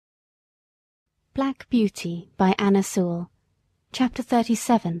Black Beauty by Anna Sewell. Chapter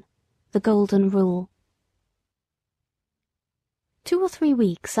 37. The Golden Rule. 2 or 3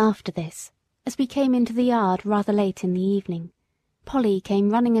 weeks after this, as we came into the yard rather late in the evening, Polly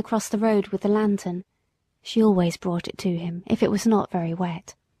came running across the road with the lantern. She always brought it to him, if it was not very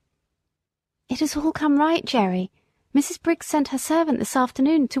wet. "It has all come right, Jerry. Mrs. Briggs sent her servant this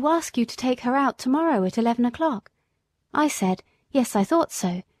afternoon to ask you to take her out tomorrow at 11 o'clock. I said, yes, I thought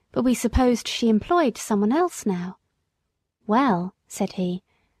so, but we supposed she employed someone else now." "Well," said he,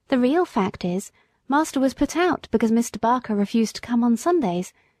 "the real fact is, Master was put out because Mr. Barker refused to come on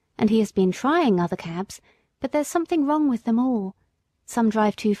Sundays, and he has been trying other cabs, but there's something wrong with them all. Some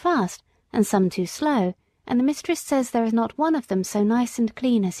drive too fast, and some too slow, and the mistress says there is not one of them so nice and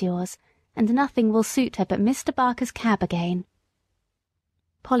clean as yours, and nothing will suit her but Mr. Barker's cab again."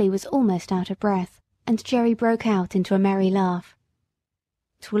 Polly was almost out of breath, and Jerry broke out into a merry laugh.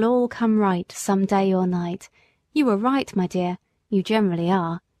 "'Twill all come right some day or night. You were right, my dear, you generally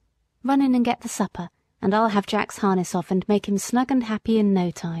are. Run in and get the supper, and I'll have Jack's harness off and make him snug and happy in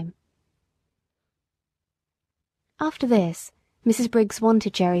no time." After this, Mrs. Briggs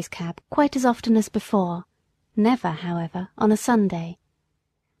wanted Jerry's cab quite as often as before, never, however, on a Sunday.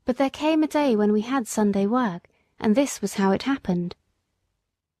 But there came a day when we had Sunday work, and this was how it happened.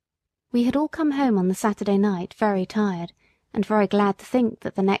 We had all come home on the Saturday night very tired, and very glad to think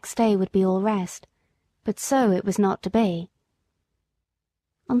that the next day would be all rest, but so it was not to be.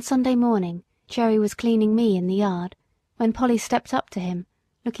 On Sunday morning, Jerry was cleaning me in the yard, when Polly stepped up to him,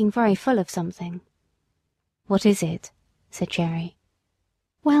 looking very full of something. "What is it?" said Jerry.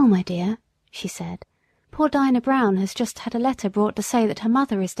 "Well, my dear," she said, "poor Dinah Brown has just had a letter brought to say that her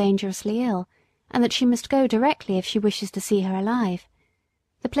mother is dangerously ill, and that she must go directly if she wishes to see her alive.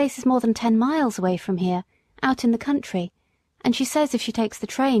 The place is more than 10 miles away from here, out in the country, and she says if she takes the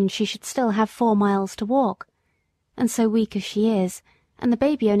train she should still have 4 miles to walk. And so weak as she is, and the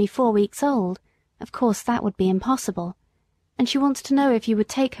baby only 4 weeks old, of course that would be impossible. And she wants to know if you would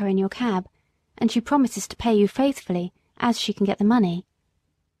take her in your cab, and she promises to pay you faithfully, as she can get the money."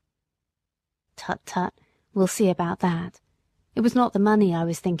 "Tut, tut, we'll see about that. It was not the money I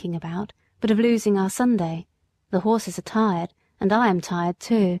was thinking about, but of losing our Sunday. The horses are tired, and I am tired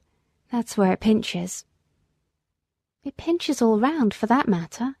too. That's where it pinches." "It pinches all round, for that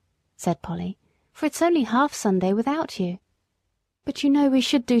matter," said Polly, "for it's only half Sunday without you. But you know we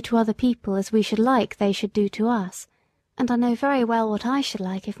should do to other people as we should like they should do to us, and I know very well what I should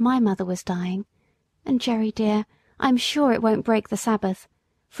like if my mother was dying. And, Jerry dear, I'm sure it won't break the Sabbath,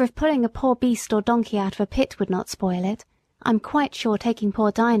 for if pulling a poor beast or donkey out of a pit would not spoil it, I'm quite sure taking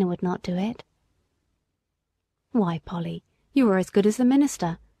poor Dinah would not do it." "Why, Polly, you are as good as the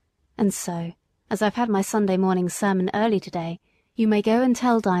minister. And so, as I've had my Sunday morning sermon early today, you may go and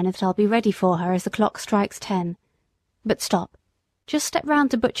tell Dinah that I'll be ready for her as the clock strikes 10. But stop, just step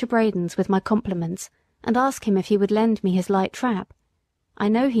round to Butcher Braden's with my compliments, and ask him if he would lend me his light trap. I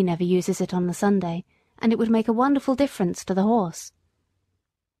know he never uses it on the Sunday, and it would make a wonderful difference to the horse."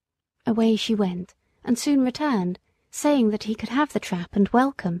 Away she went, and soon returned, saying that he could have the trap and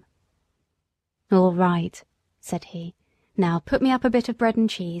welcome. "All right," said he. "Now put me up a bit of bread and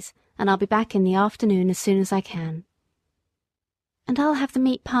cheese, and I'll be back in the afternoon as soon as I can." "And I'll have the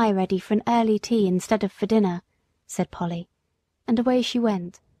meat pie ready for an early tea instead of for dinner," said Polly, and away she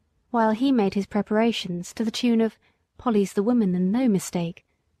went, while he made his preparations to the tune of "Polly's the Woman and no mistake,"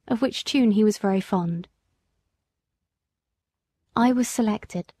 of which tune he was very fond. I was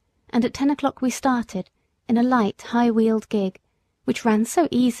selected, and at 10 o'clock we started, in a light high-wheeled gig, which ran so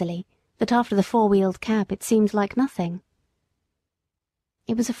easily that after the 4-wheeled cab it seemed like nothing.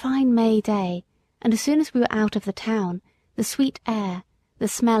 It was a fine May day, and as soon as we were out of the town, the sweet air, the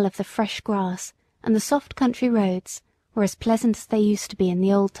smell of the fresh grass, and the soft country roads were as pleasant as they used to be in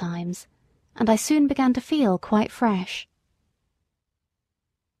the old times, and I soon began to feel quite fresh.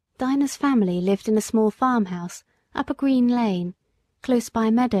 Dinah's family lived in a small farmhouse up a green lane, close by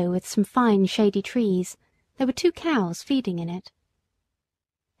a meadow with some fine shady trees. There were 2 cows feeding in it.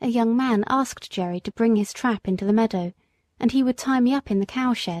 A young man asked Jerry to bring his trap into the meadow, and he would tie me up in the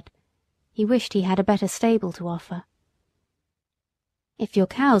cowshed. He wished he had a better stable to offer. "If your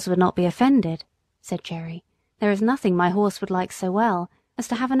cows would not be offended," said Jerry, "there is nothing my horse would like so well as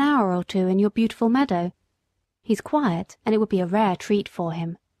to have an hour or 2 in your beautiful meadow. He's quiet, and it would be a rare treat for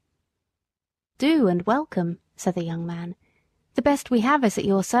him." "Do, and welcome," said the young man. "The best we have is at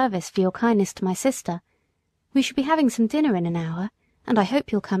your service for your kindness to my sister. We shall be having some dinner in an hour, and I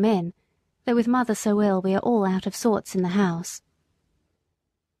hope you'll come in, though with mother so ill we are all out of sorts in the house."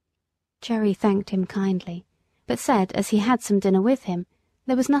 Jerry thanked him kindly, but said as he had some dinner with him,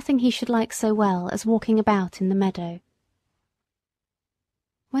 There was nothing he should like so well as walking about in the meadow.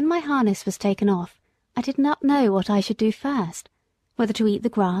 When my harness was taken off, I did not know what I should do first, whether to eat the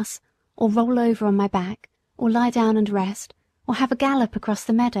grass, or roll over on my back, or lie down and rest, or have a gallop across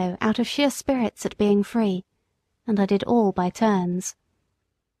the meadow out of sheer spirits at being free, and I did all by turns.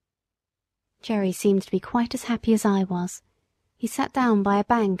 Jerry seemed to be quite as happy as I was. He sat down by a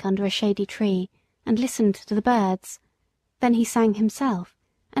bank under a shady tree, and listened to the birds. Then he sang himself,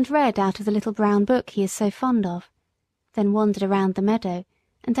 and read out of the little brown book he is so fond of, then wandered around the meadow,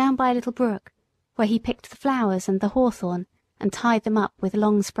 and down by a little brook, where he picked the flowers and the hawthorn, and tied them up with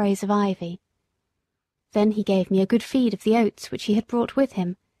long sprays of ivy. Then he gave me a good feed of the oats which he had brought with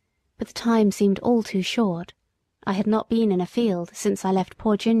him, but the time seemed all too short. I had not been in a field since I left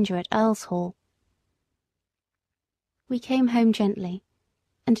poor Ginger at Earl's Hall. We came home gently,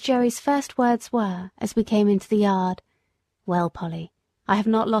 and Jerry's first words were, as we came into the yard, "Well, Polly, I have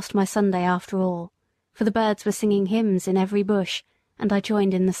not lost my Sunday after all, for the birds were singing hymns in every bush, and I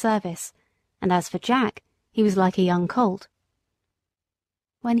joined in the service, and as for Jack, he was like a young colt."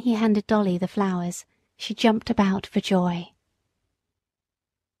 When he handed Dolly the flowers, she jumped about for joy.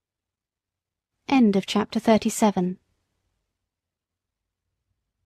 End of chapter 37.